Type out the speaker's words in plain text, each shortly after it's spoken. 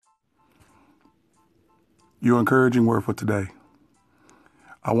Your encouraging word for today.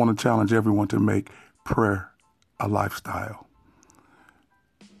 I want to challenge everyone to make prayer a lifestyle.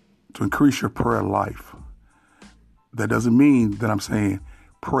 To increase your prayer life. That doesn't mean that I'm saying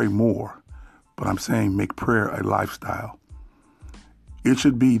pray more, but I'm saying make prayer a lifestyle. It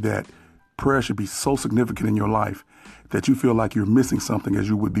should be that prayer should be so significant in your life that you feel like you're missing something, as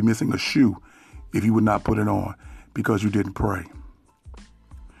you would be missing a shoe if you would not put it on because you didn't pray.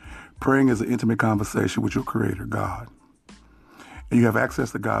 Praying is an intimate conversation with your Creator, God. And you have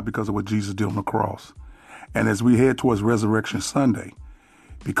access to God because of what Jesus did on the cross. And as we head towards Resurrection Sunday,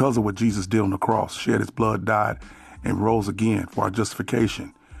 because of what Jesus did on the cross, shed his blood, died, and rose again for our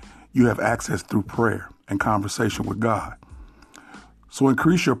justification, you have access through prayer and conversation with God. So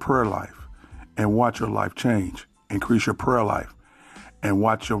increase your prayer life and watch your life change. Increase your prayer life and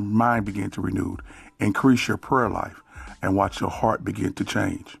watch your mind begin to renew. Increase your prayer life and watch your heart begin to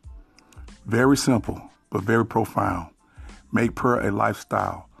change. Very simple, but very profound. Make prayer a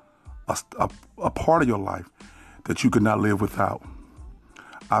lifestyle, a part of your life that you could not live without.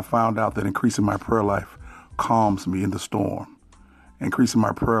 I found out that increasing my prayer life calms me in the storm. Increasing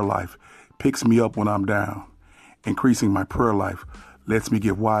my prayer life picks me up when I'm down. Increasing my prayer life lets me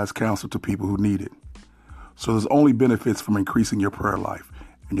give wise counsel to people who need it. So there's only benefits from increasing your prayer life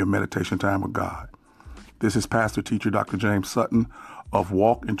and your meditation time with God. This is Pastor Teacher Dr. James Sutton of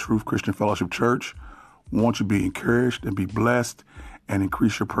Walk in Truth Christian Fellowship Church. Want you to be encouraged and be blessed and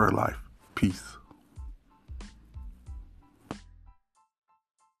increase your prayer life. Peace.